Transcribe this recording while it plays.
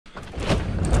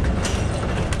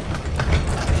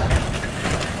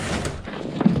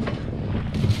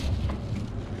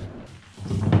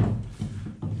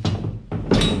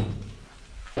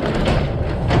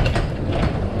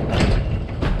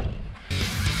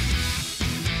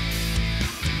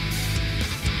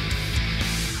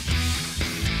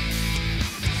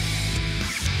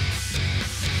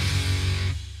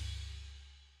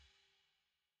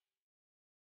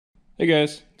Hey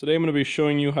guys, today I'm going to be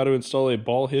showing you how to install a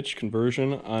ball hitch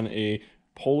conversion on a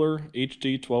Polar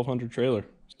HD1200 trailer.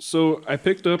 So I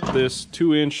picked up this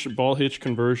 2-inch ball hitch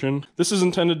conversion. This is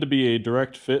intended to be a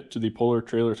direct fit to the Polar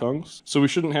trailer tongues, so we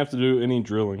shouldn't have to do any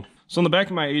drilling. So on the back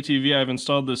of my ATV I've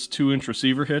installed this 2-inch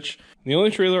receiver hitch. The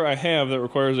only trailer I have that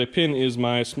requires a pin is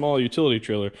my small utility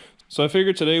trailer. So I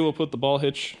figured today we'll put the ball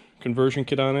hitch conversion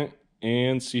kit on it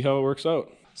and see how it works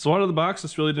out. So out of the box,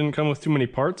 this really didn't come with too many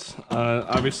parts.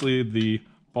 Obviously the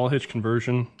ball hitch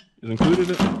conversion is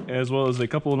included, as well as a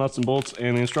couple of nuts and bolts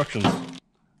and the instructions.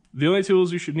 The only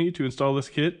tools you should need to install this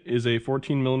kit is a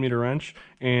 14mm wrench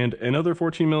and another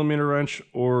 14mm wrench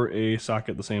or a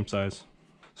socket the same size.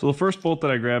 So the first bolt that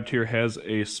I grabbed here has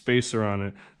a spacer on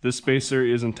it. This spacer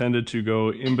is intended to go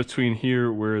in between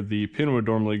here where the pin would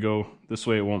normally go. This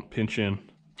way it won't pinch in.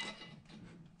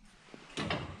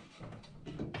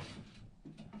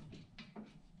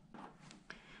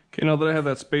 Okay, now that I have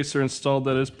that spacer installed,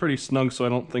 that is pretty snug, so I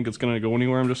don't think it's going to go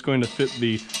anywhere. I'm just going to fit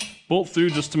the bolt through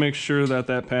just to make sure that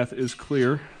that path is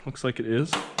clear. Looks like it is.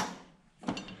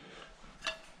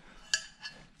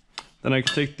 Then I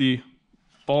can take the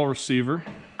ball receiver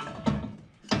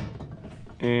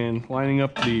and lining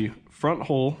up the front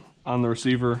hole on the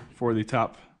receiver for the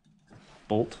top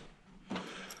bolt.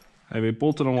 I have a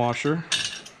bolt and a washer.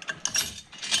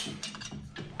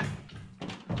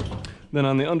 Then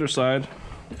on the underside,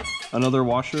 another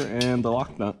washer and the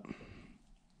lock nut.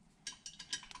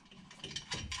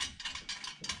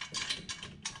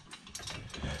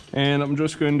 And I'm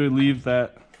just going to leave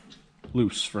that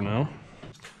loose for now.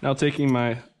 Now taking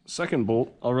my second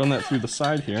bolt, I'll run that through the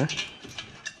side here.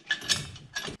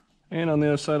 And on the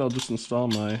other side, I'll just install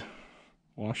my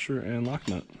washer and lock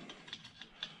nut.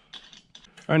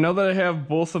 Alright, now that I have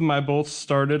both of my bolts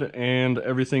started and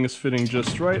everything is fitting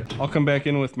just right, I'll come back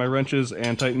in with my wrenches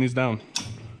and tighten these down.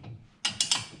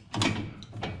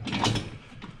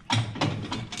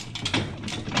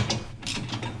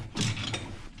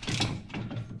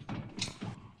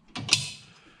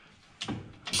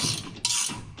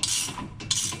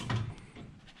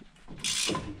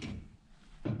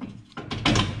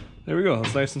 There we go,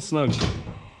 that's nice and snug.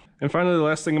 And finally, the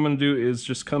last thing I'm going to do is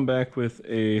just come back with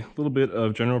a little bit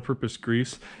of general purpose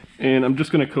grease, and I'm just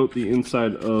going to coat the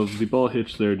inside of the ball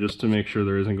hitch there just to make sure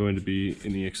there isn't going to be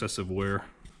any excessive wear.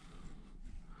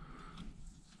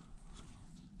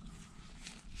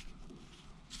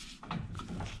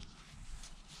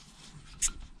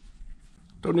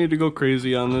 Don't need to go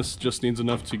crazy on this, just needs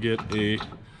enough to get a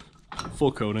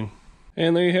full coating.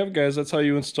 And there you have it, guys. That's how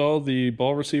you install the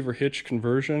ball receiver hitch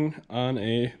conversion on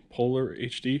a Polar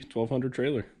HD1200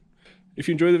 trailer. If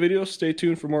you enjoy the video, stay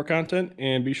tuned for more content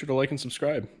and be sure to like and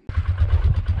subscribe.